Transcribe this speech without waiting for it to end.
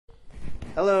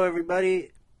Hello,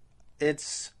 everybody.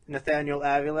 It's Nathaniel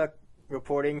Avila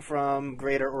reporting from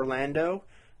Greater Orlando,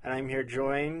 and I'm here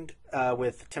joined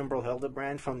with Timbrel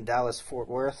Hildebrand from Dallas Fort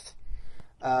Worth.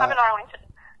 I'm Uh, in Arlington.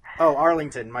 oh,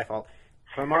 Arlington, my fault.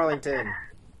 From Arlington.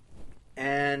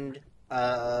 And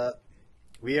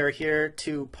we are here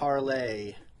to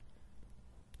parlay.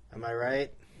 Am I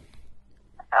right?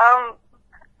 Um,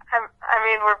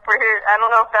 we're here. I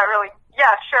don't know if that really.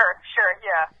 Yeah, sure,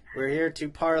 yeah. We're here to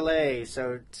parlay,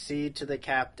 so see to the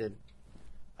captain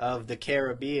of the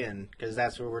Caribbean, because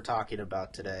that's what we're talking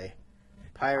about today.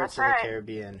 Pirates That's of the right.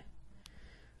 Caribbean.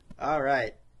 All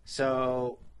right.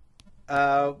 So,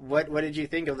 what did you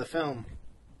think of the film?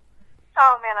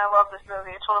 Oh man, I love this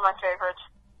movie. It's one of my favorites.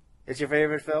 It's your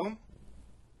favorite film?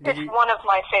 Did It's you? one of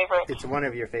my favorites. It's one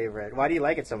of your favorite. Why do you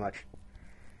like it so much?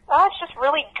 It's just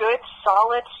really good,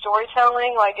 solid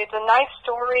storytelling. Like, it's a nice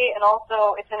story, and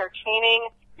also it's entertaining.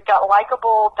 You've got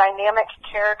likable, dynamic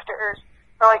characters.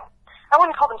 Or like, I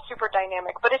wouldn't call them super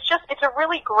dynamic, but it's a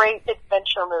really great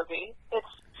adventure movie.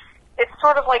 It's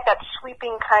sort of like that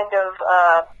sweeping kind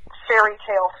of fairy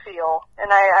tale feel, and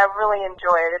I really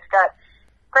enjoy it. It's got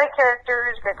great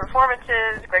characters, great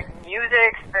performances, great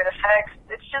music, great effects.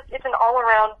 It's an all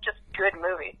around just good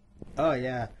movie. Oh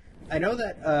yeah, I know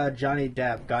that Johnny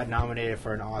Depp got nominated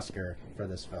for an Oscar for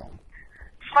this film.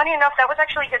 Funny enough, that was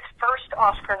actually his first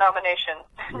Oscar nomination.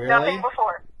 Really? Nothing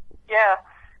before. Yeah,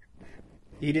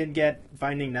 He didn't get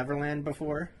Finding Neverland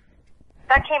before.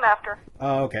 that came after.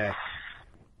 Oh, okay.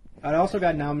 I also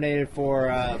got nominated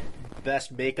for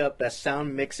Best Makeup, Best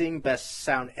Sound Mixing, Best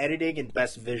Sound Editing, and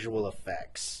Best Visual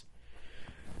Effects.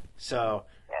 So,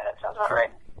 Yeah, that sounds about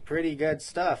right. pretty good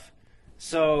stuff.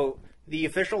 So, the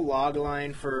official log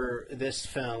line for this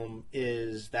film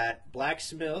is that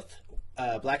Blacksmith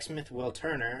Will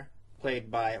Turner,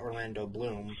 played by Orlando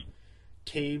Bloom,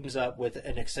 teams up with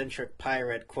an eccentric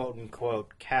pirate,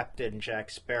 quote-unquote, Captain Jack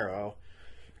Sparrow,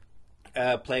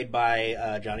 played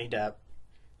by Johnny Depp,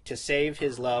 to save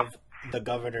his love, the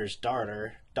governor's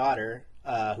daughter,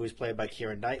 who's played by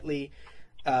Keira Knightley,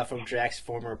 from Jack's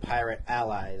former pirate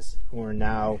allies, who are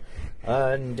now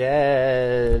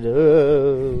undead.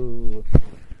 Ooh.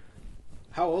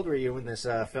 How old were you when this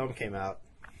film came out?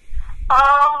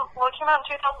 Well, it came out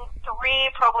in 2003,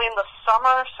 probably in the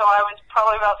summer, so I was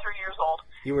probably about 3 years old.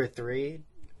 You were 3?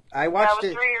 I Yeah, I watched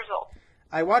was it. 3 years old.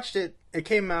 I watched it. It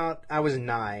came out. I was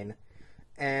 9,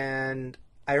 and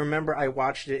I remember I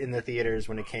watched it in the theaters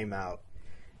when it came out.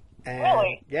 And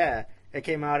Really? yeah, it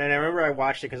came out, and I remember I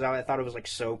watched it because I thought it was like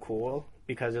so cool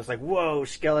because it was like, whoa,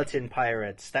 skeleton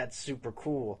pirates, that's super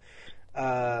cool.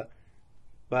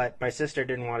 But my sister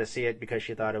didn't want to see it because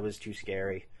she thought it was too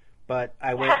scary. But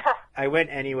I went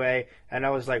anyway, and I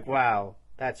was like, wow,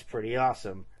 that's pretty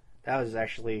awesome. That was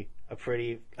actually a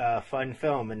pretty fun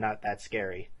film and not that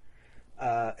scary.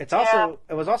 It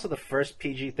was also the first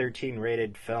PG-13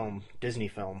 rated film, Disney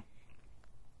film.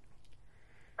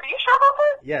 Are you sure about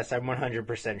that? Yes, I'm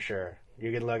 100% sure.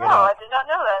 You can look it Oh, I up. did not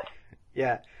know that.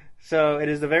 Yeah. So it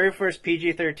is the very first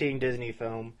PG-13 Disney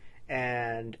film,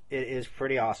 and it is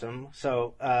pretty awesome.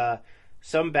 So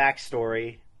some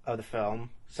backstory of the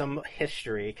film, some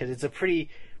history, because it's a pretty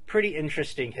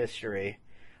interesting history.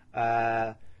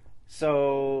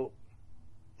 So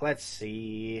let's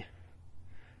see.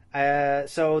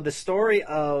 So the story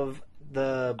of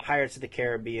the Pirates of the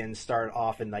Caribbean started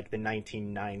off in like the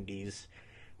 1990s,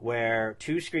 where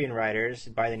two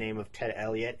screenwriters by the name of Ted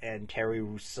Elliott and Terry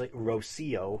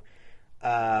Rossio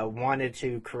wanted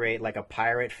to create like a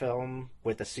pirate film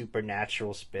with a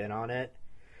supernatural spin on it.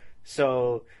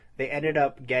 So they ended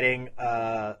up getting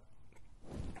a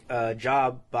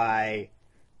job by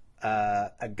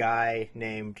a guy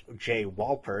named Jay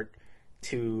Walpert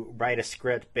to write a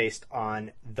script based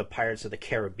on the Pirates of the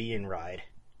Caribbean ride.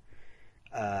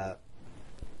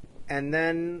 And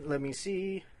then, let me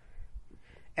see.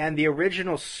 And the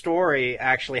original story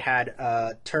actually had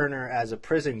Turner as a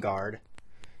prison guard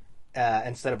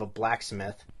instead of a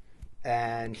blacksmith.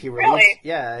 And Really?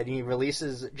 and he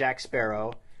releases Jack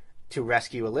Sparrow to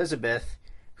rescue Elizabeth,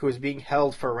 who is being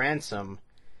held for ransom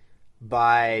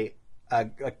by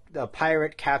a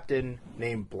pirate captain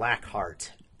named Blackheart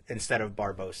instead of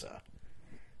Barbossa.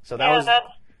 So that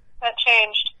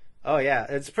changed. oh yeah,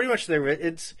 it's pretty much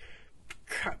it's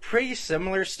pretty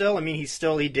similar still. I mean,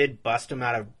 he did bust him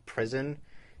out of prison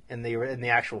in the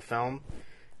actual film,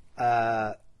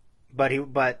 but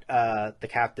the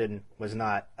captain was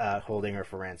not holding her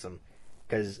for ransom,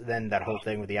 because then that whole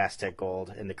thing with the Aztec gold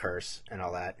and the curse and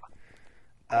all that.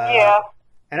 Yeah.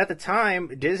 And at the time,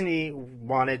 Disney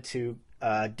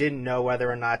didn't know whether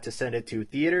or not to send it to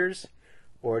theaters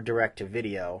or direct to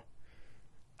video.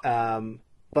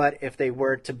 But if they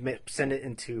were to send it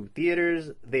into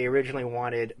theaters, they originally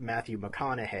wanted Matthew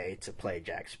McConaughey to play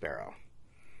Jack Sparrow.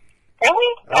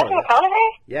 Really? Matthew McConaughey?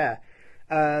 Yeah.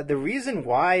 The reason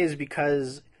why is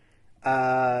because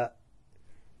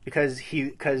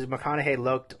McConaughey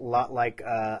looked a lot like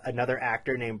another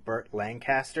actor named Burt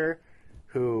Lancaster,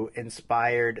 who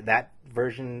inspired that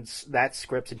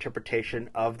script's interpretation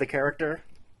of the character.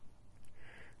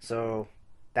 So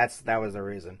that was the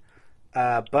reason.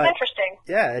 But interesting.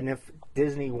 Yeah, and if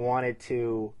Disney wanted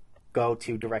to go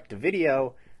to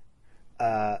direct-to-video,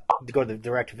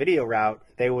 route,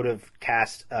 they would have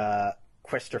cast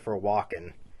Christopher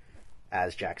Walken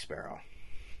as Jack Sparrow.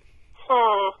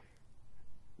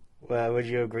 Well, would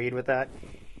you agree with that?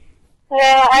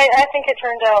 Yeah, I think it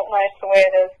turned out nice the way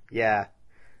it is. Yeah.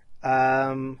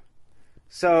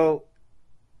 So,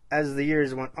 as the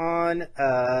years went on,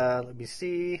 let me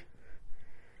see.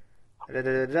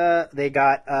 They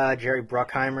got Jerry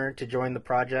Bruckheimer to join the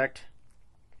project,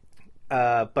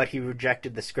 but he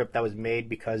rejected the script that was made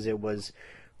because it was,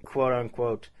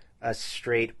 quote-unquote, a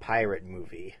straight pirate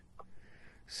movie.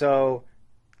 So,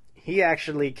 he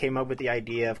actually came up with the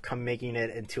idea of making it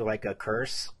into like a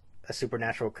curse, a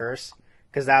supernatural curse,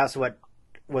 because that's what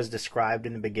was described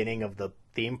in the beginning of the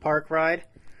theme park ride.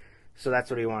 So that's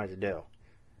what he wanted to do.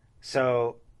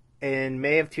 So in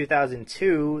May of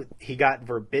 2002, he got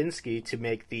Verbinski to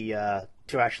make to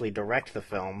actually direct the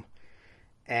film,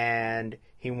 and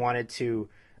he wanted to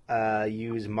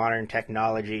use modern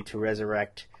technology to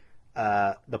resurrect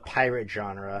the pirate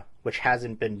genre, which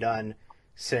hasn't been done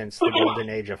since the golden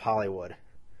age of Hollywood.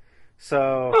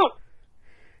 So,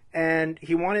 and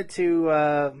he wanted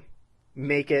to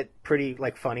make it pretty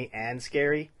like funny and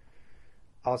scary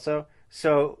also.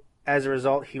 So as a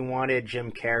result, he wanted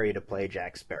Jim Carrey to play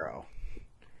Jack Sparrow.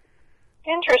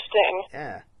 Interesting.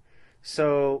 Yeah.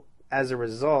 So as a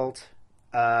result,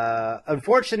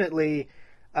 unfortunately,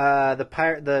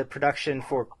 the production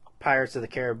for Pirates of the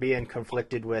Caribbean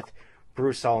conflicted with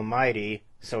Bruce Almighty,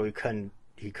 so he couldn't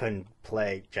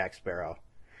play Jack Sparrow.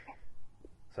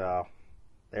 So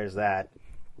there's that.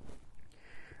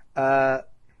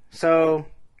 So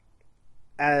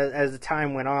as the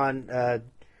time went on,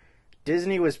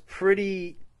 Disney was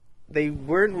they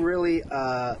weren't really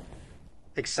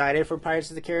excited for Pirates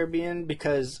of the Caribbean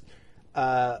because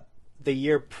that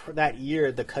year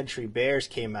The Country Bears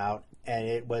came out and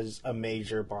it was a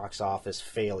major box office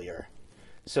failure.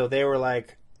 So they were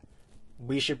like,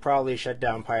 we should probably shut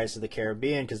down Pirates of the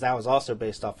Caribbean because that was also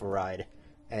based off a ride,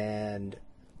 and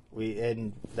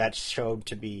that showed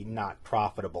to be not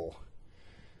profitable.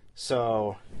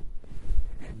 So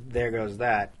there goes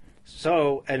that.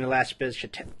 So in the last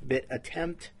bit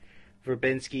attempt,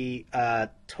 Verbinski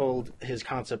told his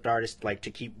concept artist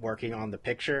to keep working on the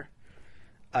picture,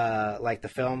 like the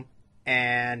film.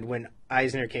 And when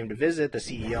Eisner came to visit, the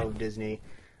CEO of Disney,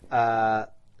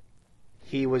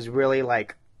 he was really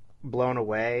blown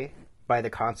away by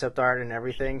the concept art and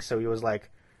everything. So he was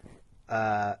like,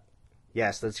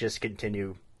 yes, let's just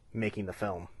continue making the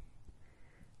film.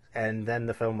 And then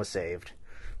the film was saved.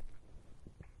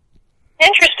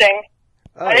 Interesting.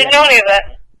 Oh, I didn't know any of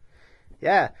that.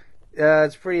 Yeah,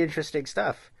 it's pretty interesting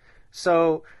stuff.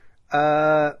 So,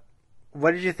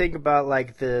 what did you think about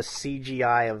the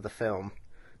CGI of the film?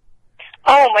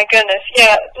 Oh my goodness,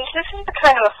 yeah. This is the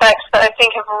kind of effects that I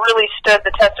think have really stood the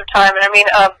test of time. And I mean,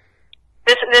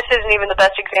 this isn't even the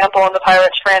best example in the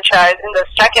Pirates franchise. In the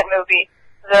second movie,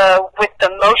 with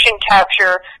the motion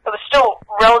capture, it was still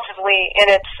relatively in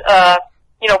its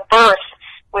birth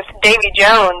with Davy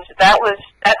Jones. That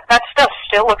stuff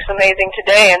still looks amazing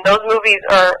today. And those movies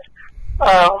are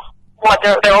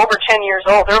they're over 10 years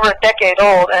old. They're over a decade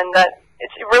old, and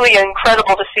it's really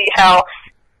incredible to see how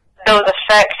those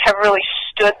effects have really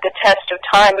stood the test of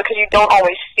time, because you don't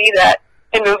always see that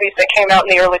in movies that came out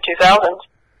in the early 2000s.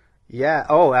 Yeah,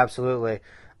 oh, absolutely.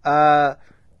 Because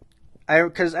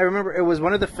I remember it was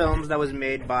one of the films that was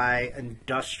made by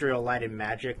Industrial Light and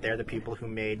Magic. They're the people who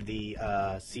made the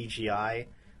CGI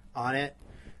on it,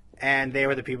 and they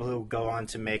were the people who go on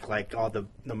to make all the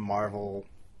Marvel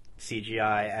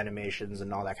CGI animations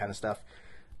and all that kind of stuff.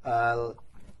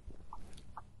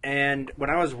 And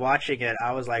when I was watching it,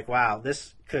 I was like, wow,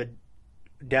 this could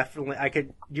definitely...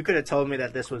 You could have told me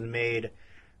that this was made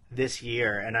this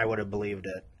year, and I would have believed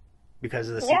it. Because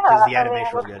the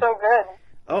animation was good. So good.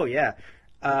 Oh, yeah.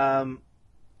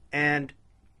 And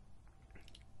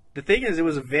the thing is, it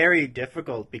was very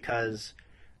difficult because...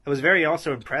 It was very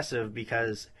also impressive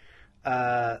because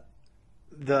they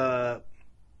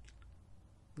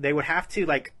would have to,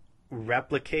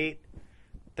 replicate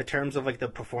the terms of like the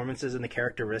performances and the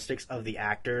characteristics of the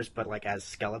actors, but like as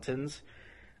skeletons.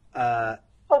 So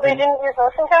they didn't use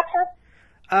motion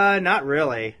capture? Not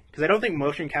really, because I don't think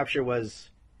motion capture was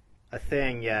a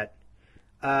thing yet.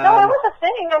 No, it was a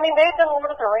thing. I mean, they had done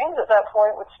Lord of the Rings at that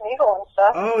point with Smeagol and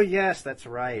stuff. Oh, yes, that's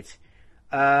right.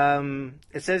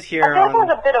 It says here... I think it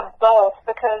was a bit of both,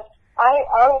 because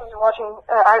I was watching...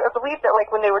 I believe that,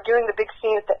 like, when they were doing the big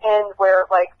scene at the end where,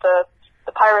 like, the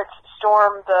pirates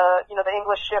storm the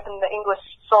English ship and the English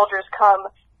soldiers come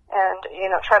and,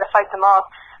 try to fight them off,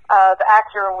 the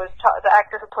actor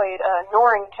who played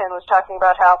Norrington was talking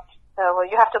about how, well,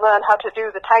 you have to learn how to do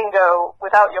the tango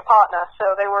without your partner.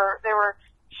 So they were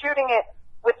shooting it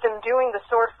with them doing the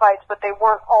sword fights, but they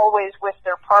weren't always with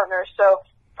their partners. So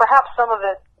perhaps some of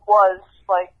it was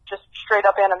like just straight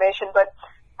up animation, but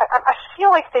I feel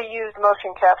like they used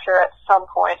motion capture at some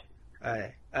point.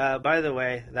 By the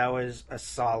way, that was a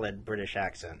solid British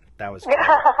accent. That was great.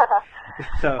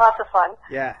 So, lots of fun.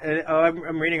 Yeah,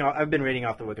 I'm reading. I've been reading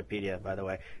off the Wikipedia, by the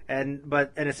way, and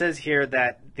it says here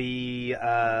that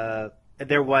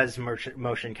there was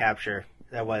motion capture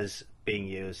that was being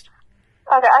used.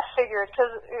 Okay, I figured,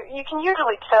 because you can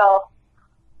usually tell.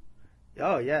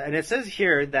 Oh, yeah, and it says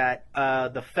here that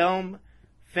the film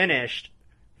finished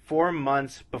 4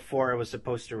 months before it was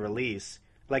supposed to release.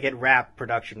 Like, it wrapped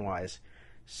production-wise.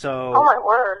 So, oh, my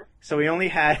word. So we only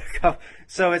had...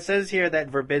 So it says here that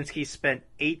Verbinski spent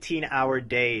 18-hour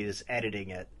days editing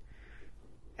it.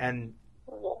 And...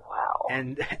 Wow.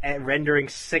 And rendering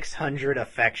 600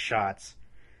 effect shots.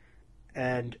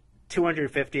 And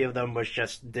 250 of them was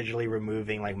just digitally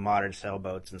removing like modern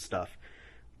sailboats and stuff.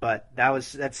 But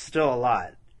that's still a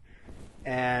lot.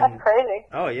 And that's crazy.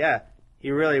 Oh yeah,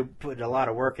 he really put a lot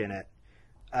of work in it.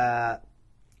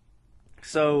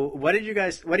 So what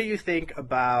do you think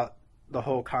about the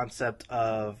whole concept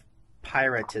of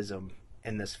piratism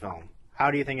in this film?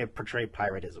 How do you think it portrayed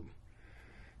piratism?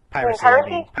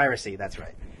 Piracy, that's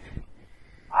right.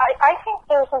 I think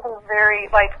there's something very,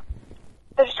 like,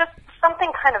 there's just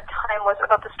something kind of timeless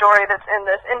about the story that's in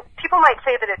this. And people might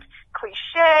say that it's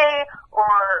cliche or,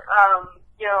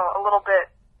 a little bit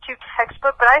too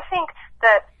textbook, but I think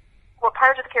that what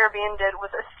Pirates of the Caribbean did was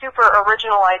a super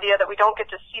original idea that we don't get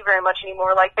to see very much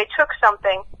anymore. Like, they took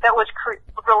something that was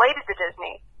related to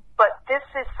Disney, but this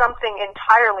is something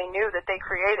entirely new that they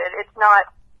created. It's not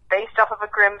based off of a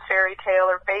Grimm fairy tale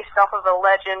or based off of a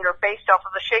legend or based off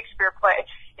of a Shakespeare play.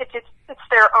 It's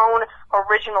their own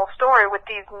original story with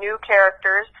these new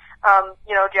characters,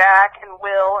 Jack and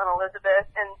Will and Elizabeth,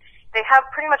 and they have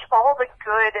pretty much all the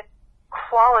good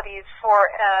qualities for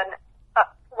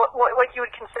what you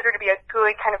would consider to be a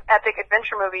good kind of epic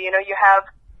adventure movie. You have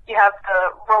the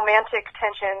romantic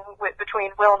tension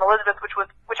between Will and Elizabeth,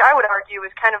 which I would argue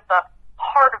is kind of the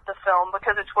heart of the film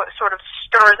because it's what sort of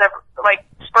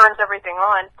spurns everything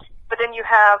on. But then you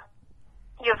have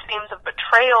themes of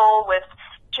betrayal with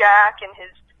Jack and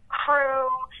his crew,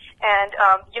 and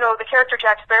the character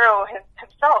Jack Sparrow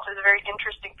himself is a very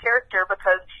interesting character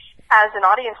because as an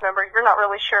audience member, you're not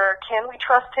really sure, can we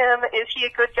trust him? Is he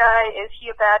a good guy? Is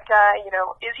he a bad guy?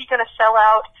 Is he going to sell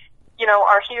out,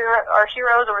 our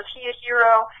heroes, or is he a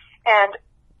hero? And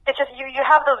it's just, you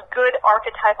have those good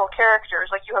archetypal characters,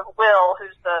 like you have Will,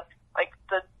 who's the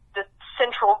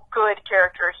central good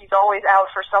character. He's always out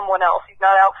for someone else. He's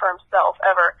not out for himself,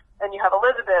 ever. And you have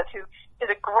Elizabeth, who is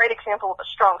a great example of a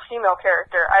strong female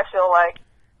character, I feel like,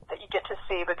 that you get to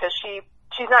see, because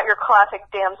she's not your classic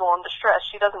damsel in distress.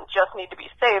 She doesn't just need to be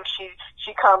saved.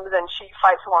 She comes and she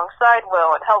fights alongside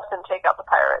Will and helps him take out the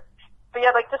pirates. But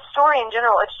yeah, like the story in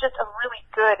general, it's just a really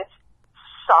good,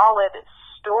 solid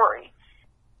story.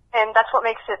 And that's what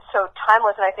makes it so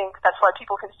timeless, and I think that's why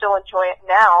people can still enjoy it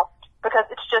now, because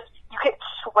it's just, you get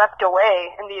swept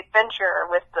away in the adventure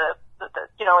with the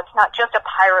it's not just a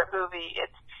pirate movie,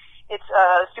 it's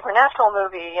a supernatural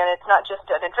movie, and it's not just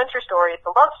an adventure story, it's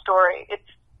a love story.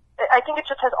 I think it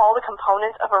just has all the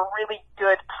components of a really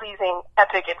good, pleasing,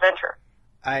 epic adventure.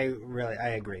 I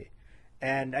agree.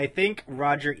 And I think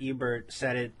Roger Ebert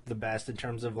said it the best in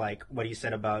terms of like what he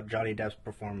said about Johnny Depp's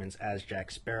performance as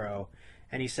Jack Sparrow.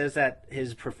 And he says that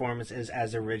his performance is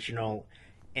as original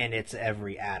in its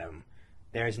every atom.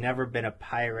 There has never been a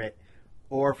pirate,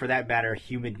 or for that matter,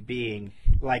 human being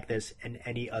like this in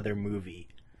any other movie.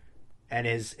 And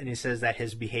he says that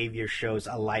his behavior shows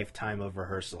a lifetime of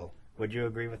rehearsal. Would you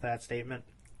agree with that statement?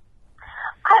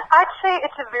 I'd say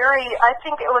I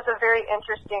think it was a very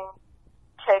interesting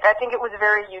take. I think it was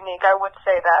very unique. I would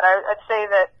say that. I'd say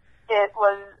that it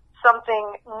was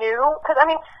something new. Because, I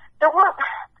mean, there weren't,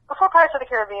 before Pirates of the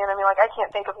Caribbean, I mean, like, I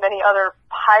can't think of many other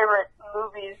pirate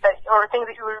movies or things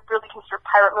that you would really consider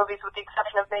pirate movies, with the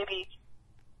exception of maybe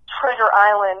Treasure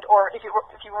Island, or if you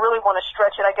really want to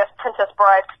stretch it, I guess Princess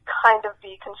Bride could kind of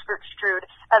be construed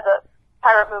as a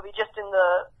pirate movie, just in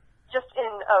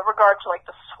regard to like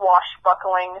the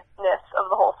swashbucklingness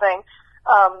of the whole thing.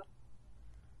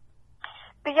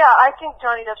 But yeah, I think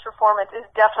Johnny Depp's performance is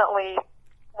definitely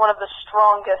one of the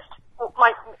strongest.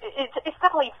 It's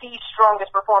definitely the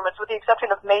strongest performance, with the exception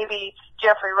of maybe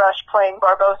Jeffrey Rush playing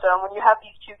Barbossa. And when you have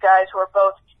these two guys who are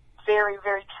both very,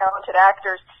 very talented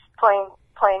actors playing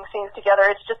scenes together,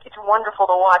 it's wonderful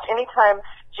to watch. Anytime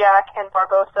Jack and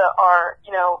Barbossa are,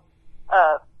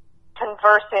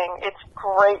 conversing, it's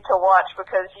great to watch,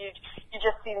 because you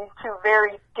just see these two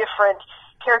very different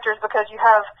characters, because you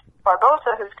have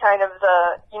Barbossa, who's kind of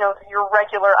your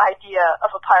regular idea of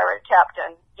a pirate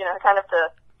captain, kind of the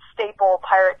staple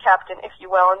pirate captain, if you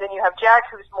will, and then you have Jack,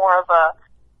 who's more of a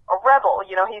rebel.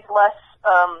 He's less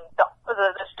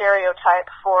the stereotype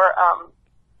for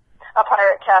a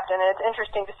pirate captain. And it's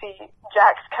interesting to see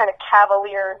Jack's kind of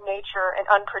cavalier nature and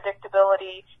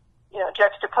unpredictability,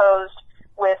 juxtaposed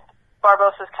with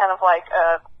Barbossa's kind of like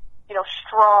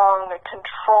strong,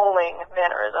 controlling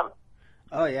mannerism.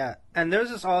 Oh yeah, and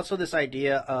there's also this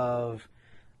idea of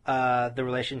the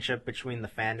relationship between the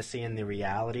fantasy and the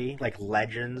reality, like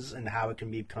legends, and how it can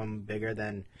become bigger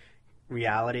than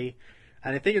reality.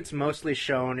 And I think it's mostly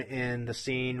shown in the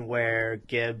scene where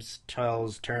Gibbs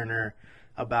tells Turner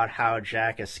about how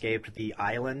Jack escaped the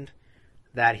island,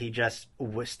 that he just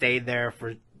stayed there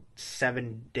for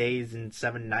 7 days and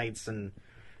 7 nights, and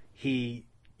he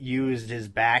used his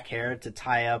back hair to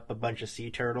tie up a bunch of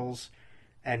sea turtles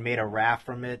and made a raft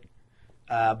from it.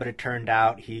 But it turned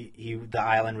out the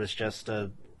island was just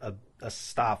a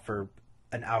stop for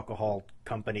an alcohol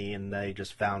company, and they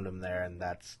just found him there, and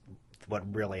that's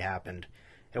what really happened.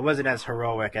 It wasn't as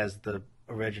heroic as the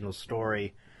original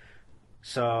story.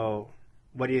 So,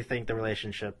 what do you think the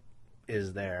relationship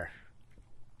is there?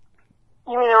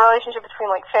 You mean the relationship between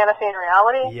like fantasy and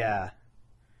reality? Yeah.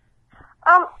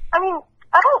 I mean,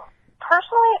 I don't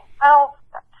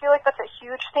feel like that's a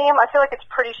huge theme. I feel like it's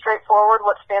pretty straightforward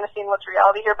what's fantasy and what's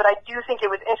reality here, but I do think it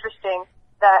was interesting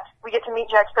that we get to meet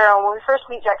Jack Sparrow. And when we first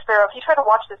meet Jack Sparrow, if you try to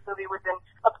watch this movie with an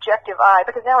objective eye,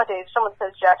 because nowadays someone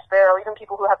says Jack Sparrow, even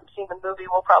people who haven't seen the movie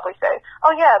will probably say,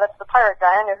 oh yeah, that's the pirate guy,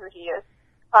 I know who he is.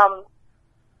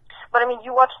 But I mean,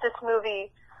 you watch this movie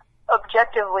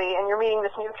objectively, and you're meeting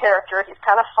this new character. He's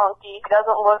kind of funky. He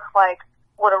doesn't look like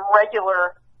what a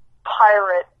regular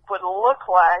pirate would look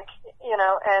like,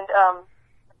 and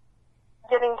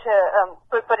getting to,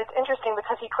 but it's interesting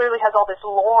because he clearly has all this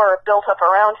lore built up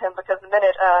around him, because the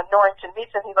minute Norrington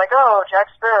meets him, he's like, oh, Jack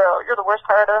Sparrow, you're the worst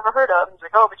pirate I've ever heard of. And he's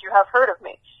like, oh, but you have heard of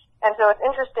me. And so it's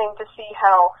interesting to see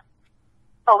how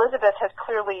Elizabeth has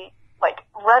clearly, like,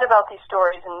 read about these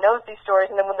stories and knows these stories,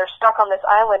 and then when they're stuck on this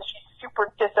island, she's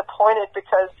super disappointed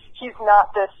because he's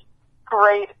not this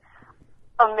great,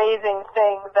 amazing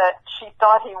thing that she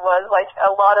thought he was. Like,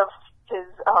 a lot of his,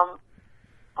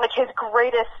 his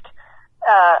greatest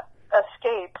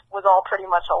escape was all pretty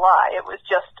much a lie. It was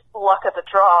just luck of the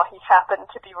draw. He happened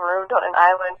to be marooned on an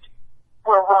island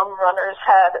where rum runners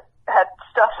had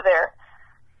stuff there.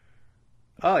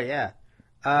 Oh, yeah.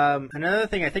 Another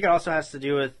thing, I think it also has to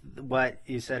do with what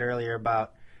you said earlier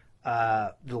about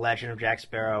the legend of Jack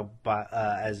Sparrow,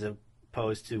 as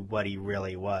opposed to what he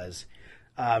really was.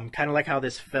 Kind of like how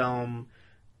this film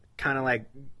kind of like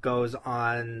goes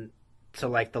on to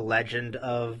like the legend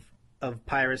of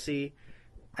piracy,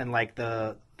 and like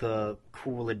the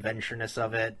cool adventureness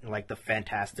of it, and like the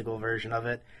fantastical version of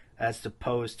it, as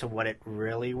opposed to what it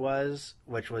really was,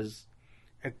 which was,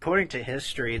 according to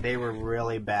history, they were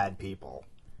really bad people.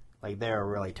 Like, they were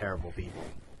really terrible people.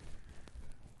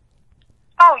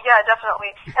 Oh, yeah,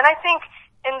 definitely. And I think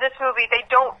in this movie, they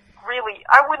don't really,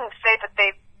 I wouldn't say that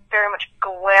they very much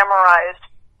glamorized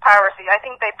piracy. I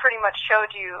think they pretty much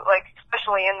showed you, like,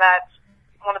 especially in that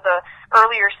one of the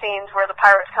earlier scenes where the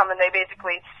pirates come and they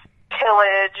basically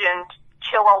pillage and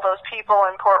kill all those people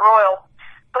in Port Royal.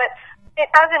 But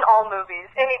as in all movies,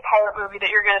 any pirate movie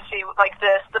that you're going to see like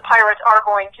this, the pirates are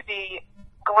going to be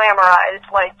glamorized,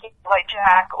 like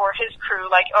Jack or his crew.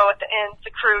 Like, oh, at the end, the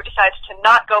crew decides to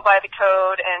not go by the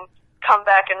code and come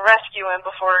back and rescue him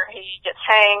before he gets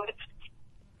hanged.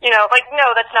 Like,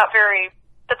 no, that's not very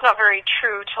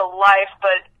true to life.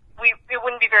 But it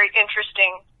wouldn't be very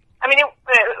interesting. I mean,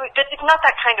 it's not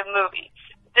that kind of movie.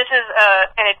 This is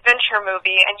an adventure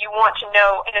movie, and you want to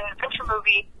know, in an adventure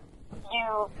movie,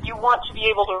 you want to be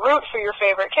able to root for your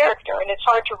favorite character, and it's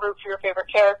hard to root for your favorite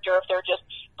character if they're just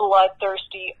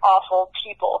bloodthirsty, awful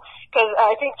people. Because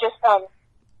I think just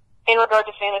in regard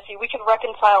to fantasy, we can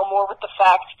reconcile more with the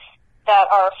fact that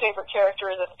our favorite character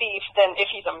is a thief than if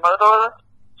he's a murderer.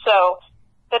 So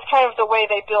that's kind of the way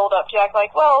they build up Jack.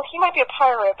 Like, well, he might be a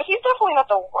pirate, but he's definitely not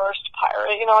the worst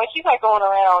pirate. You know, like he's not going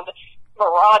around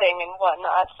marauding and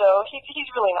whatnot. So he's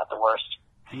really not the worst.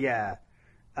 Yeah.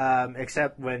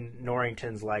 Except when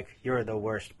Norrington's like, "You're the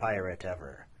worst pirate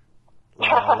ever." La,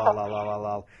 la, la, la,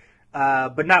 la, la.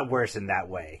 But not worse in that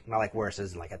way. Not like worse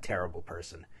as like a terrible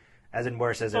person. As in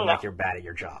worse as in like you're bad at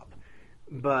your job.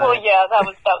 But well, yeah, that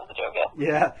was the joke.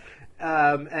 Yeah.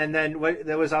 And then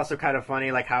that was also kind of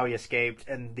funny, like how he escaped,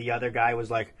 and the other guy was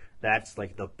like, "That's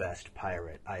like the best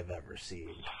pirate I've ever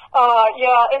seen."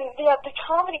 Yeah, and yeah, the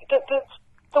comedy,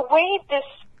 the way this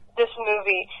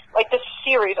movie, like this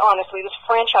series, honestly, this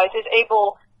franchise is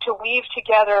able to weave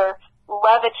together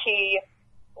levity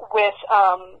with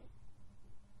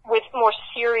more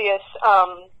serious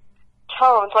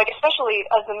tones. Like especially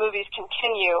as the movies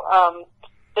continue,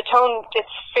 the tone gets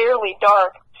fairly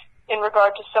dark in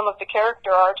regard to some of the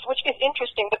character arcs, which is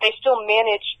interesting, but they still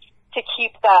manage to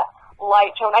keep that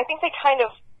light tone. I think they kind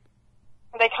of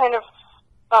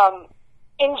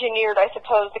engineered, I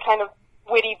suppose, the kind of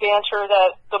witty banter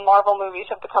that the Marvel movies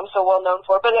have become so well known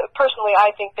for. But personally,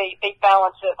 I think they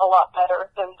balance it a lot better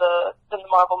than the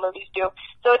Marvel movies do.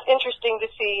 So it's interesting to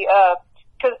see,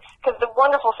 because the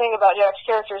wonderful thing about Jack's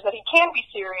character is that he can be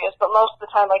serious, but most of the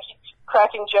time, like, he's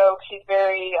cracking jokes, he's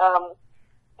very, and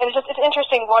it's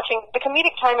interesting watching. The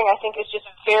comedic timing, I think, is just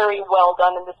very well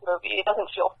done in this movie. It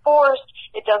doesn't feel forced.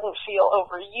 It doesn't feel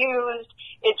overused.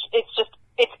 It's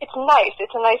nice.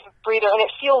 It's a nice breather, and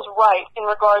it feels right in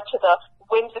regard to the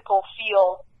whimsical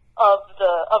feel of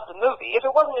the movie. If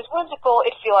it wasn't as whimsical,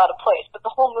 it'd feel out of place. But the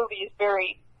whole movie is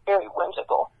very, very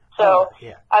whimsical. So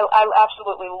I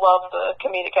absolutely love the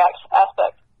comedic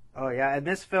aspect. Oh yeah, and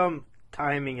this film,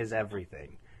 timing is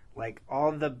everything. Like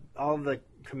all the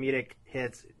comedic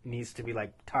hits needs to be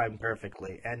like timed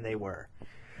perfectly, and they were.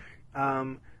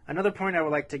 Another point I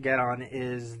would like to get on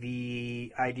is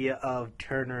the idea of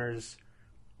Turner's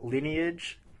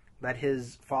lineage, that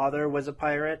his father was a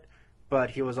pirate,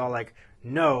 but he was all like,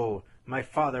 "No, my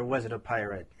father wasn't a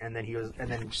pirate," and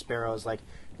then Sparrow's like,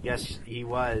 "Yes, he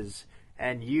was,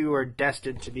 and you are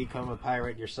destined to become a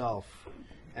pirate yourself,"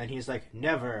 and he's like,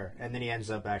 "Never," and then he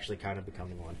ends up actually kind of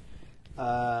becoming one.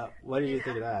 What did you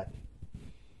think of that?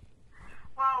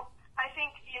 Well, I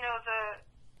think,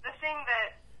 the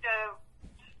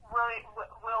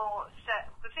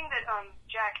thing that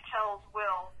Jack tells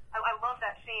Will, I love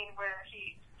that scene where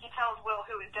he tells Will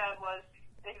who his dad was,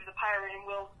 that he was a pirate, and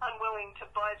Will's unwilling to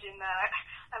budge in that.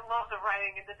 I love the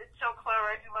writing, and it's so clever.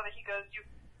 I love it. He goes,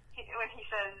 when he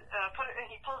says, put it, and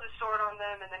he pulls his sword on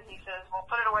them, and then he says, "Well,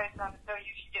 put it away, it's not no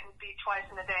use, you getting beat twice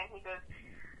in a day," and he goes,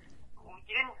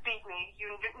 "You didn't beat me.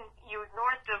 You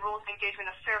ignored the rules of engagement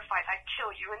of fair fight. I'd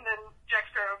kill you." And then Jack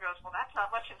Sparrow goes, "Well, that's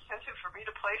not much incentive for me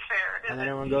to play fair." And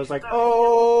then everyone goes like, so,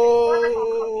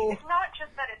 "Oh!" It's not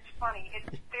just that it's funny.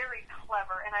 It's very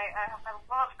clever, and I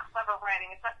love clever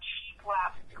writing. It's not cheap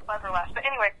laughs, it's clever laughs. But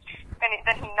anyway, and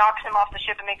then he knocks him off the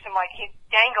ship and makes him like he's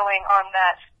dangling on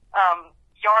that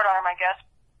yardarm, I guess.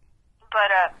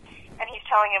 But and he's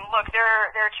telling him, "Look, there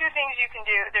are two things you can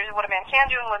do. There's what a man can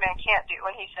do and what a man can't do."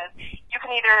 And he says, "You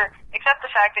can either accept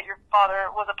the fact that your father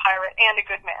was a pirate and a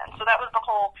good man." So that was the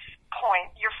whole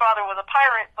point. Your father was a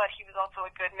pirate, but he was also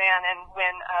a good man. And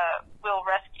when Will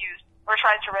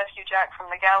tries to rescue Jack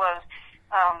from the gallows,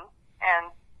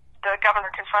 and the governor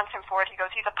confronts him for it, he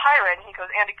goes, "He's a pirate," and he goes,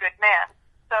 "and a good man."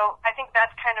 So I think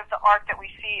that's kind of the arc that we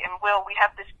see in Will. We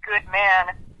have this good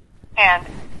man, and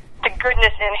the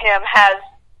goodness in him has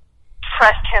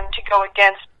pressed him to go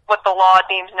against what the law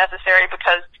deems necessary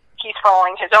because he's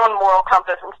following his own moral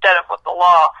compass instead of what the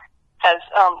law has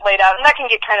laid out. And that can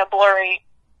get kind of blurry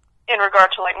in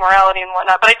regard to like morality and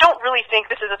whatnot, but I don't really think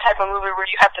this is a type of movie where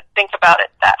you have to think about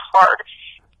it that hard.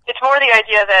 It's more the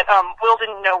idea that Will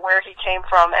didn't know where he came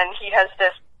from, and he has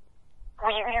this,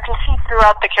 you can see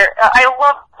throughout the character. I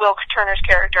love Will Turner's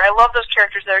character. I love those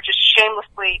characters that are just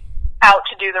shamelessly out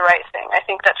to do the right thing. I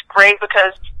think that's great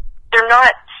because they're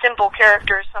not simple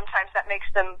characters. Sometimes that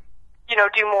makes them,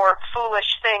 do more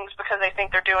foolish things because they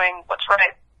think they're doing what's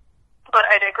right. But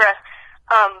I digress.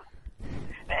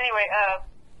 Anyway,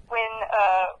 when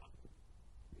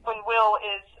Will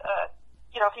is,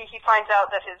 he finds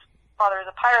out that his father is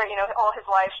a pirate, all his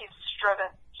life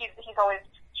he's always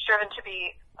striven to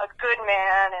be a good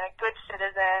man and a good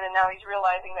citizen, and now he's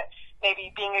realizing that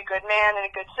maybe being a good man and a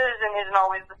good citizen isn't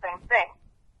always the same thing.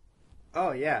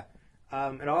 Oh, yeah.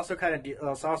 It also kind of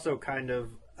it's also kind of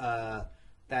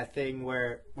that thing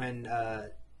where when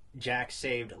Jack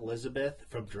saved Elizabeth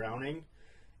from drowning,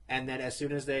 and then as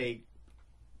soon as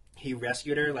he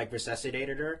rescued her, like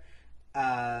resuscitated her,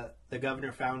 the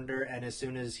governor found her, and as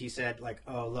soon as he said like,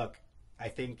 "Oh look, I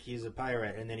think he's a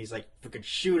pirate," and then he's like, "Freaking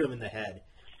shoot him in the head."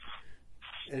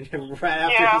 And right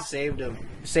after he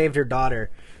saved her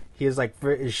daughter, he was like,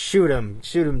 shoot him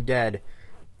dead.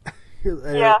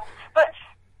 Yeah, but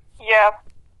yeah.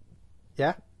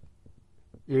 Yeah.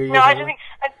 I just think,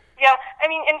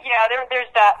 there's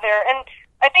that there, and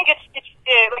I think it's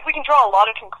like we can draw a lot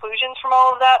of conclusions from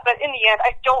all of that, but in the end,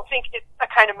 I don't think it's a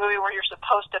kind of movie where you're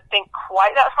supposed to think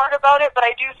quite that hard about it. But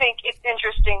I do think it's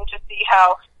interesting to see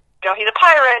how, he's a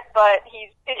pirate, but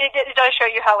it does show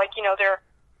you how, like,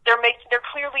 they're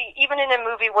clearly, even in a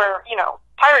movie where,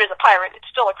 pirate is a pirate, it's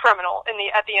still a criminal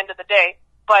at the end of the day.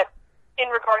 But in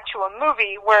regard to a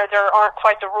movie where there aren't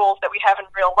quite the rules that we have in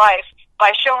real life,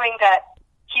 by showing that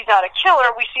he's not a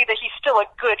killer, we see that he's still a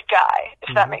good guy,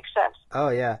 if that makes sense. Oh,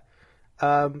 yeah.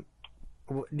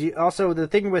 Also, the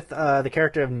thing with the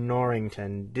character of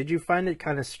Norrington, did you find it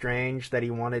kind of strange that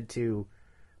he wanted to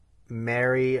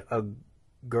marry a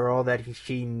girl that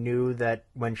she knew that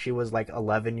when she was like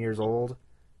 11 years old?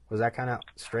 Was that kind of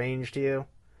strange to you?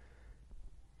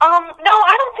 No,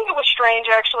 I don't think it was strange,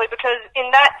 actually, because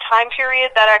in that time period,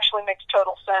 that actually makes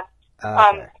total sense.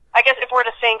 Okay. I guess if we're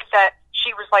to think that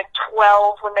she was like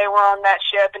 12 when they were on that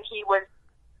ship, and he was,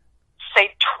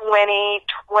 say, 20,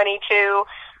 22,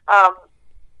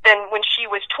 then when she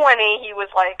was 20, he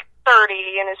was like 30,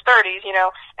 in his 30s,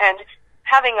 and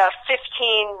having a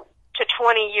 15 to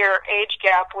 20-year age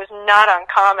gap was not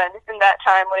uncommon in that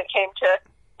time when it came to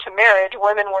marriage.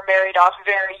 Women were married off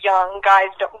very young.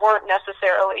 Guys weren't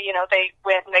necessarily, they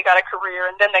went and they got a career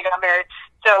and then they got married.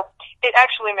 So it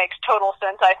actually makes total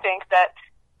sense, I think, that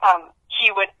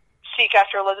he would seek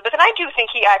after Elizabeth. And I do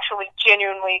think he actually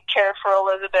genuinely cared for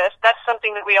Elizabeth. That's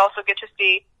something that we also get to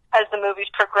see as the movies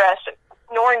progress.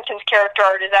 Norrington's character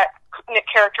arc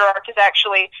is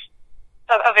actually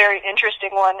a very interesting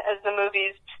one as the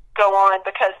movies go on,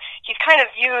 because he's kind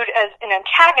of viewed as an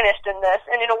antagonist in this,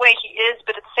 and in a way he is,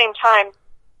 but at the same time,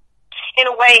 in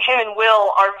a way, him and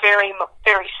Will are very,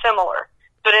 very similar.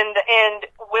 But in the end,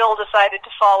 Will decided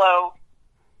to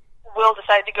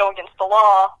go against the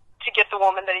law to get the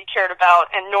woman that he cared about,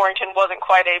 and Norrington wasn't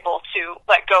quite able to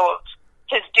let go of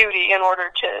his duty in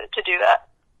order to do that.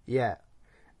 Yeah.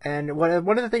 And one of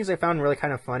the things I found really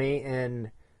kind of funny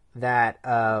in that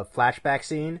flashback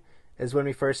scene is when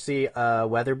we first see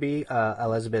Weatherby,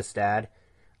 Elizabeth's dad,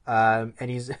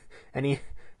 and he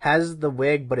has the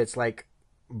wig, but it's like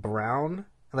brown,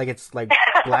 like it's like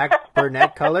black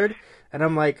brunette colored, and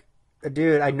I'm like,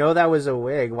 dude, I know that was a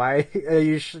wig. Why are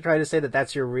you trying to say that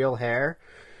that's your real hair?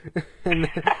 and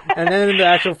then in the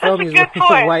actual film, he's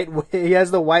wearing he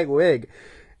has the white wig.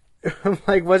 I'm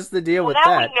like, what's the deal with that?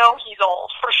 Now we know he's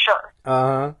old for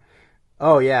sure.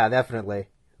 Oh yeah, definitely.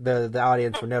 The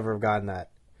audience would never have gotten that.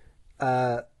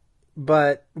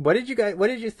 But what did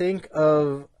you think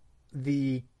of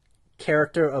the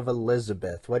character of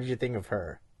Elizabeth? What did you think of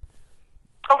her?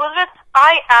 Elizabeth,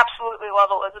 I absolutely love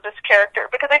Elizabeth's character,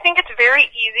 because I think it's very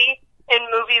easy in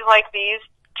movies like these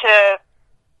to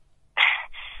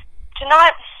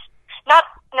not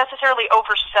necessarily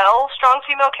oversell strong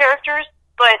female characters,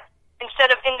 but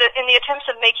instead of in the attempts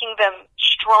of making them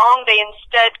strong, they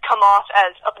instead come off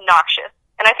as obnoxious.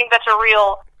 And I think that's a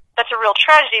real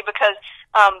tragedy, because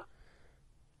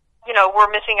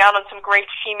we're missing out on some great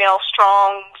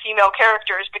strong female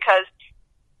characters because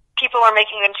people are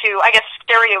making them too, I guess,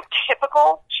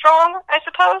 stereotypical strong, I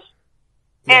suppose.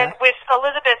 Yeah. And with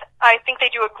Elizabeth, I think they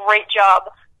do a great job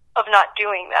of not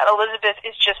doing that. Elizabeth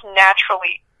is just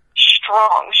naturally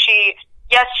strong.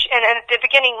 And at the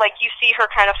beginning, like, you see her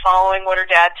kind of following what her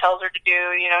dad tells her to do.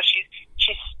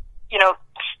 She's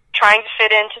trying to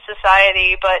fit into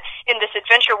society, but in this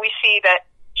adventure, we see that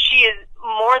she is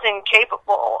more than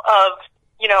capable of,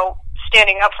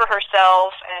 standing up for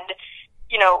herself, and,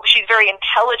 she's very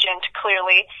intelligent,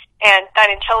 clearly, and that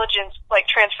intelligence, like,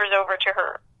 transfers over to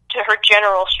her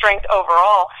general strength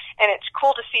overall. And it's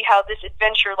cool to see how this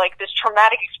adventure, like this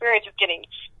traumatic experience of getting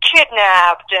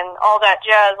kidnapped and all that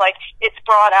jazz, like, it's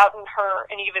brought out in her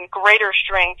an even greater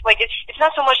strength. Like, it's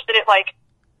not so much that it, like,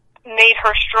 made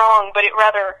her strong, but it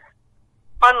rather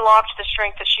unlocked the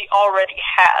strength that she already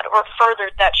had, or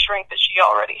furthered that strength that she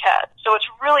already had. So it's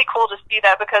really cool to see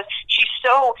that, because she's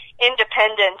so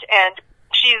independent and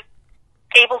she's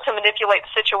able to manipulate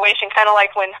the situation, kind of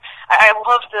like when I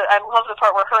love the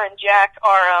part where her and Jack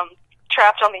are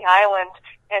trapped on the island,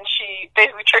 and she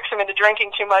basically tricks him into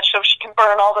drinking too much so she can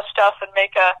burn all the stuff and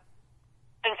make a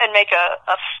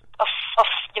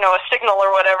signal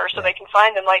or whatever so they can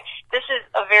find him. Like, this is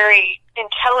a very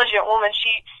intelligent woman.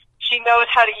 She knows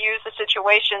how to use the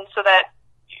situation so that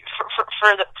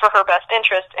for her best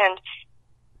interest,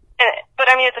 but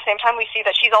I mean, at the same time, we see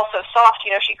that she's also soft.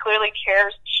 You know, she clearly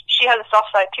cares. She has a soft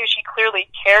side too. She clearly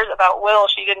cares about Will.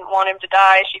 She didn't want him to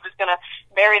die. She was going to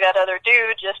marry that other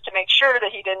dude just to make sure that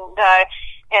he didn't die.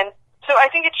 And so I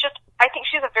think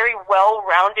she's a very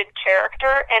well-rounded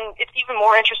character, and it's even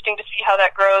more interesting to see how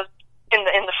that grows in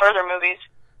the further movies.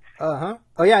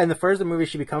 Oh yeah, in the further movie,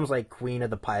 she becomes like Queen of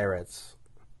the Pirates.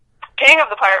 King of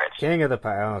the Pirates. King of the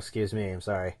Pirates. Oh, excuse me. I'm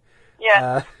sorry.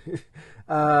 Yeah.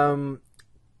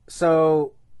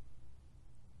 So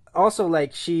also,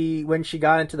 like, when she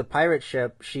got into the pirate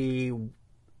ship, she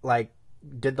like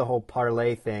did the whole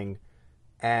parlay thing,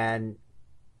 and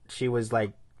she was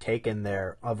like taken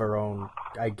there of her own,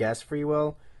 I guess, free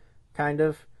will, kind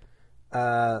of.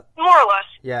 More or less.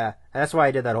 Yeah, that's why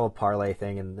I did that whole parlay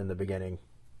thing in the beginning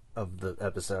of the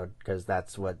episode, because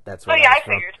that's what. Oh yeah, I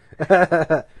figured.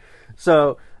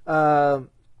 So, and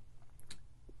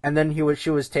then she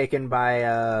was taken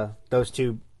by those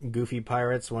two goofy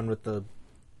pirates, one with the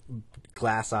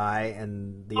glass eye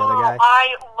and the other guy.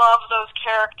 I love those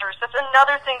characters. That's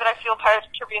another thing that I feel Pirates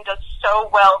of the Caribbean does so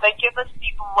well. They give us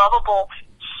these lovable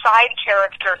side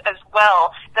characters as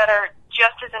well that are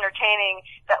just as entertaining,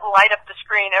 that light up the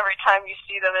screen every time you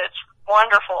see them. It's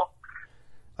wonderful.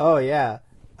 Oh, yeah.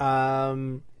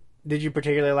 Did you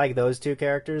particularly like those two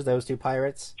characters, those two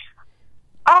pirates?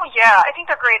 Oh, yeah. I think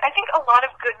they're great. I think a lot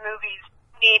of good movies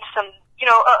need some,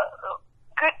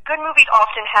 good movies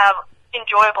often have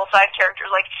enjoyable side characters.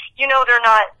 Like, they're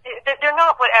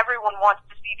not what everyone wants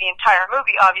to see the entire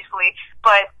movie, obviously,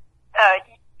 but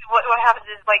what happens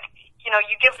is, like,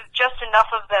 you give just enough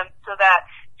of them so that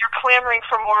you're clamoring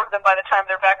for more of them by the time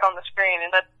they're back on the screen,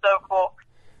 and that's so cool.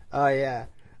 Oh, yeah.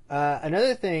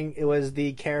 Another thing, it was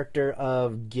the character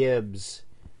of Gibbs.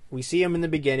 We see him in the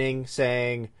beginning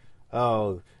saying,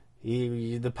 "Oh,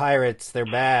 the pirates, they're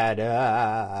bad."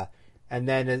 And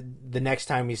then the next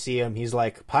time we see him, he's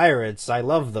like, "Pirates, I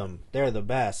love them. They're the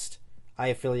best. I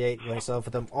affiliate myself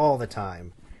with them all the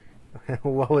time."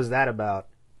 What was that about?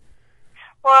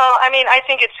 Well, I mean, I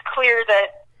think it's clear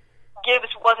that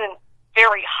Gibbs wasn't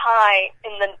very high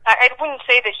I wouldn't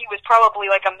say that he was probably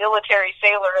like a military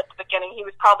sailor at the beginning. He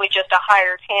was probably just a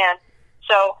hired hand.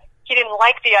 So he didn't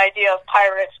like the idea of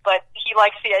pirates, but he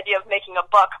likes the idea of making a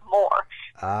buck more.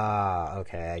 Ah,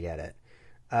 okay, I get it.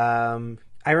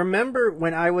 I remember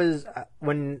when I was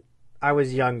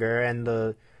younger,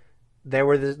 and there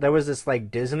was this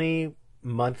like Disney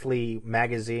monthly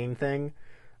magazine thing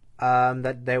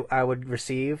that I would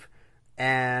receive,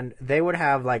 and they would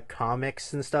have like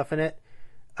comics and stuff in it,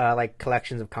 like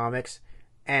collections of comics,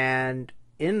 and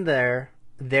in there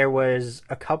was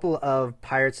a couple of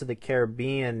Pirates of the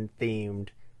Caribbean themed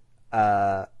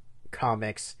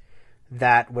comics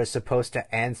that was supposed to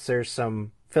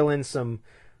fill in some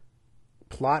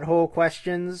plot hole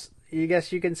questions, I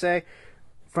guess you can say,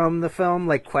 from the film,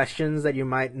 like questions that you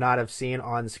might not have seen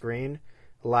on screen,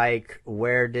 like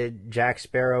where did Jack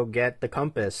Sparrow get the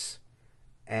compass,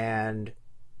 and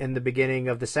in the beginning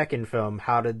of the second film,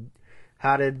 how did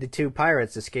the two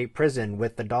pirates escape prison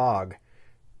with the dog?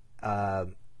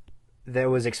 That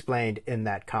was explained in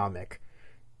that comic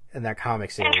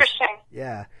series. Interesting.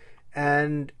 Yeah,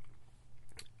 and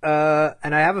I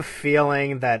have a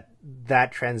feeling that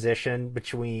transition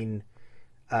between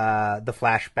the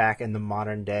flashback and the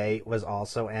modern day was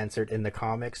also answered in the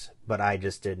comics, but I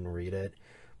just didn't read it.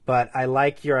 But I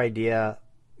like your idea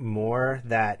more,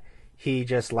 that he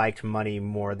just liked money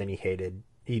more than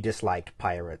he disliked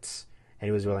pirates, and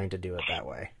he was willing to do it that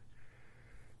way.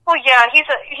 Well, yeah, he's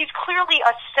clearly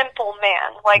a simple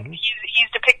man. Like, he's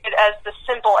depicted as the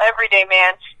simple everyday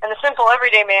man, and the simple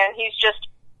everyday man, he's just,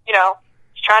 he's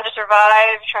trying to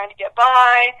survive, trying to get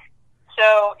by.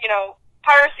 So,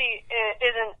 piracy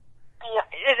isn't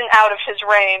out of his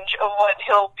range of what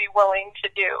he'll be willing to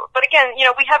do. But again,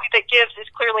 we have that Gibbs is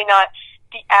clearly not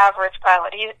the average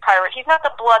pirate. He's not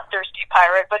the bloodthirsty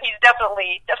pirate, but he's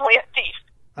definitely a thief.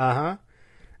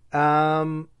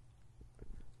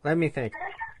 Let me think.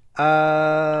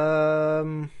 I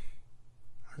was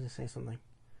gonna say something.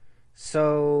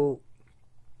 So,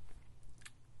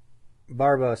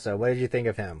 Barbossa, what did you think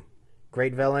of him?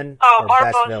 Great villain? Oh, or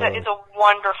best Barbossa villain? is a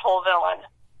wonderful villain.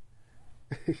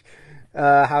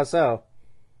 How so?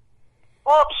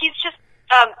 Well, he's just,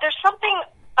 there's something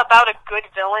about a good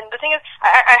villain. The thing is,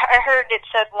 I heard it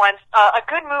said once, a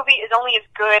good movie is only as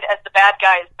good as the bad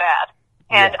guy is bad.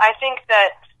 And Yeah. I think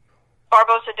that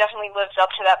Barbossa definitely lives up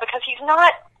to that because he's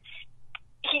not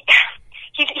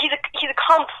he's a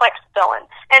complex villain,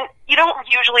 and you don't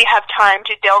usually have time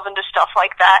to delve into stuff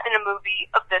like that in a movie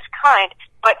of this kind.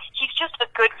 But he's just a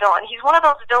good villain. He's one of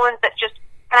those villains that just,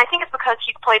 and I think it's because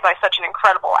he's played by such an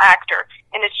incredible actor,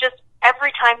 and it's just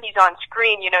every time he's on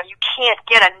screen, you can't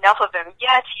get enough of him.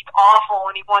 Yes, he's awful,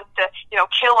 and he wants to,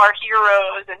 kill our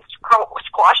heroes and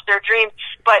squash their dreams,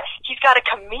 but he's got a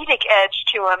comedic edge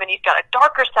to him, and he's got a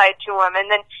darker side to him, and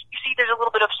then you see there's a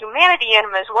little bit of humanity in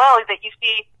him as well that you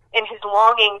see in his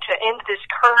longing to end this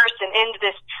curse and end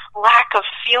this lack of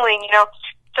feeling,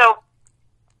 So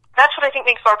that's what I think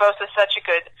makes Barbossa such a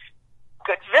good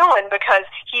villain, because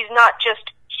he's not just,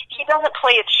 he doesn't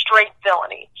play it straight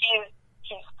villainy. He's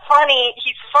funny,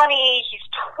 he's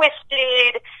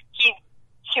twisted, he's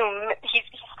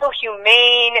so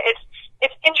humane.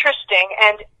 It's interesting,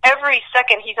 and every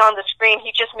second he's on the screen,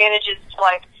 he just manages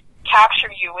to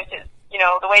capture you with his,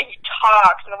 the way he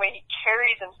talks and the way he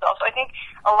carries himself. So I think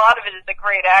a lot of it is a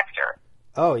great actor.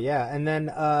 Oh yeah, and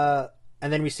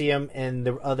then we see him in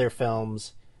the other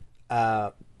films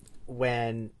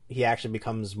when he actually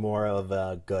becomes more of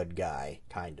a good guy,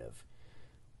 kind of.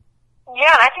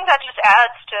 Yeah, and I think that just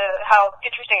adds to how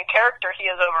interesting a character he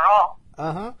is overall.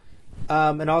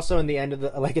 And also in the end of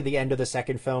at the end of the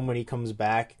second film when he comes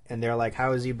back and they're like,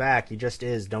 "How is he back? He just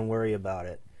is. Don't worry about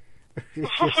it."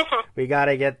 We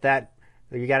gotta get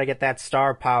that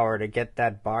star power to get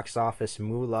that box office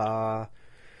moolah.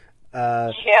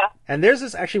 Yeah. And there's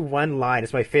this actually one line.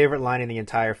 It's my favorite line in the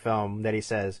entire film that he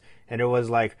says, and it was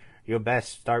like, "You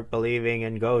best start believing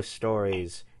in ghost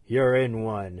stories. You're in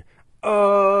one."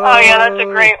 Oh yeah, that's a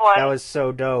great one. That was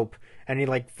so dope. And he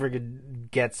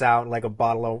friggin' gets out a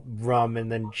bottle of rum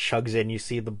and then chugs it, and you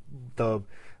see the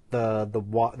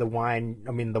wine,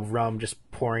 the rum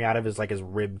just pouring out of his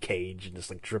rib cage and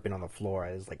just dripping on the floor.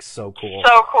 It's so cool.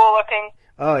 So cool looking.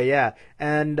 Oh yeah.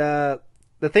 And the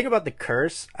thing about the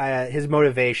curse, his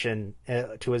motivation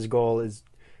to his goal is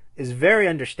very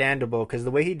understandable, because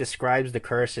the way he describes the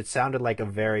curse, it sounded like a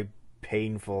very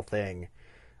painful thing.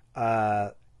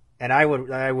 And I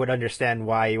would understand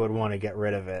why you would want to get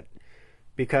rid of it,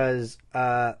 because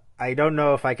I don't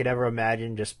know if I could ever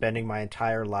imagine just spending my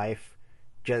entire life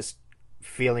just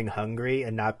feeling hungry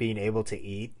and not being able to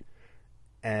eat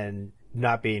and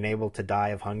not being able to die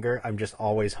of hunger. I'm just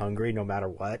always hungry no matter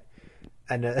what.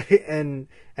 And in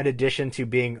addition to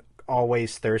being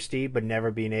always thirsty but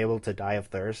never being able to die of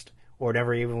thirst, or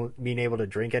never even being able to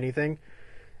drink anything,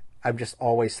 I'm just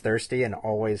always thirsty and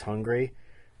always hungry.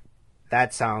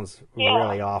 That sounds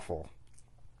really awful.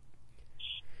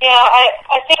 Yeah,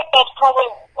 I think that's probably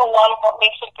a lot of what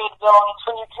makes a good villain, is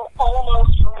when you can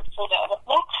almost root for them.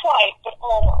 Not quite, but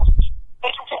almost.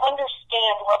 But you can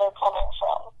understand where they're coming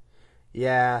from.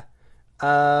 Yeah.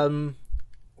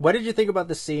 What did you think about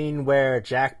the scene where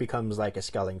Jack becomes like a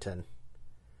skeleton?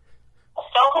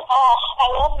 I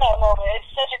love that moment.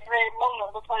 It's such a great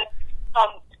moment because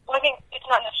I think it's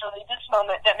not necessarily this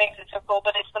moment that makes it so cool,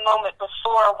 but it's the moment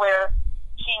before where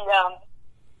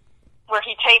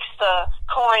he takes the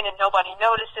coin and nobody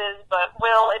notices, but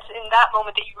it's in that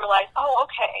moment that you realize, oh,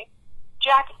 okay,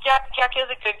 Jack is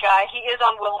a good guy. He is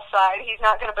on Will's side. He's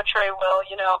not going to betray Will,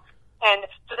 and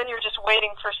so then you're just waiting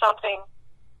for something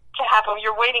to happen.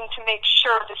 You're waiting to make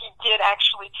sure that he did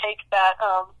actually take that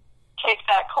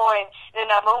coin. And in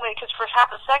that moment, because for half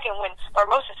a second when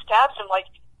Barbossa stabs him,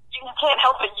 you can't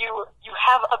help it. You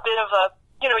have a bit of a,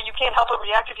 you can't help but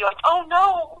react to be like, oh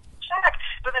no, Jack.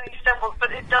 But then he stumbles,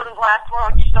 but it doesn't last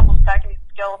long. He stumbles back and he's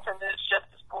a skeleton, and it's just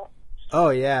as cool. Oh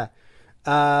yeah.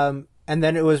 And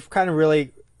then it was kind of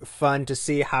really fun to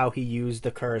see how he used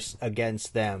the curse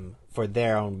against them for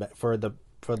their own, for the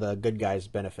good guys'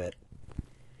 benefit.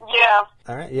 Yeah.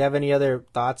 All right. You have any other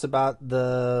thoughts about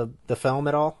the film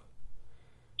at all?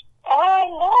 No,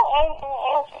 I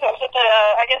don't think so. But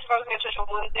I guess if I was going to touch on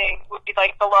one thing, would be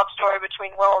the love story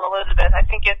between Will and Elizabeth. I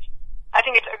think it's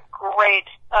a great.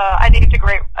 I think it's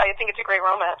a great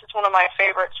romance. It's one of my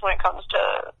favorites when it comes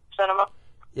to cinema.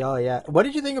 Oh yeah. What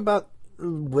did you think about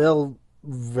Will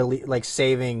really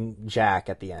saving Jack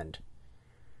at the end?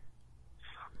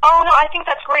 Oh no, I think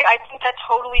that's great. I think that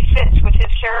totally fits with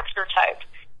his character type.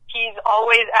 He's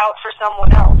always out for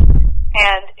someone else,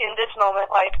 and in this moment,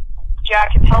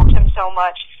 Jack has helped him so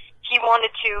much, he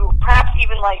wanted to, perhaps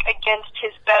even against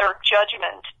his better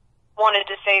judgment, wanted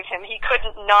to save him. He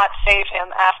couldn't not save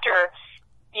him after,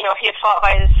 he had fought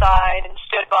by his side and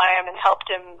stood by him and helped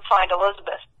him find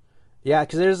Elizabeth. Yeah,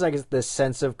 because there's this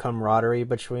sense of camaraderie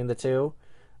between the two.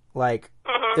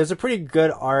 There's a pretty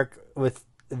good arc with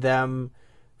them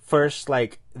first,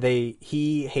 like,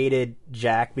 he hated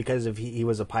Jack because of he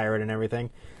was a pirate and everything.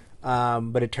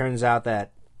 But it turns out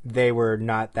that they were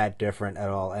not that different at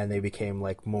all, and they became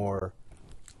like more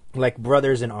like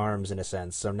brothers in arms in a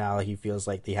sense. So now he feels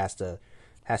like he has to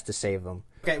save them.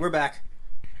 Okay, we're back.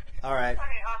 All right.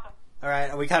 Okay, awesome. All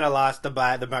right, we kind of lost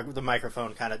the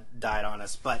microphone kind of died on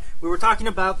us, but we were talking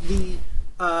about the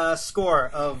score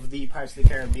of the Pirates of the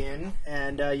Caribbean,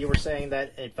 and you were saying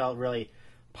that it felt really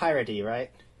piratey,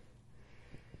 right?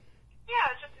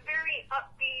 Yeah, it's just very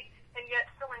upbeat and yet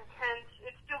still intense.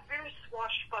 It's still very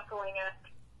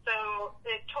swashbuckling-esque, so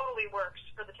it totally works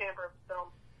for the timbre of the film.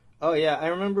 Oh yeah, I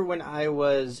remember when I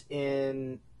was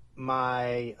in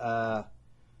my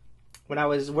when I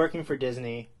was working for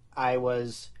Disney, I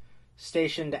was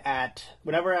stationed at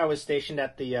whenever I was stationed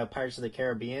at the Pirates of the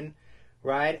Caribbean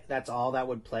ride, that's all that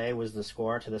would play was the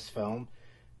score to this film,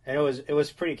 and it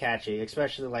was pretty catchy,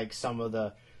 especially like some of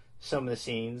the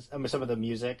scenes, some of the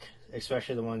music,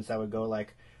 especially the ones that would go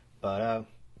like, but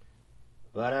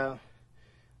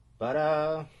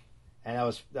and that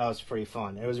was pretty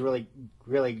fun. It was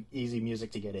really easy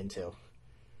music to get into.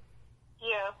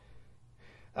 Yeah.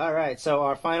 All right, so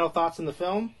our final thoughts on the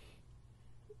film.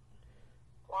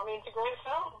 Well, I mean, it's a great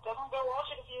film. Definitely go watch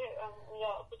it if you.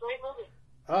 Yeah, it's a great movie.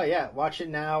 Oh yeah, watch it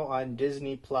now on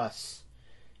Disney Plus.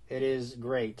 It is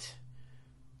great,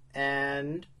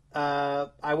 and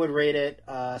I would rate it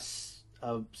a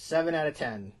 7 out of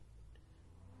 10.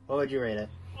 What would you rate it?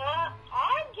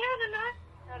 I'd give it a 9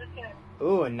 out of 10.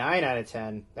 Ooh, a 9 out of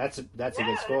 10. That's a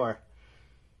good score.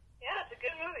 Yeah, it's a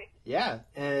good movie. Yeah,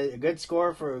 and a good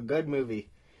score for a good movie.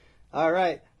 All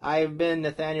right, I've been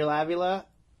Nathaniel Avila.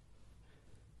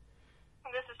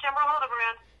 This is Timbrel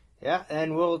Hildebrand. Yeah,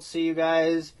 and we'll see you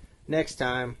guys next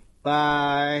time.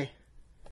 Bye.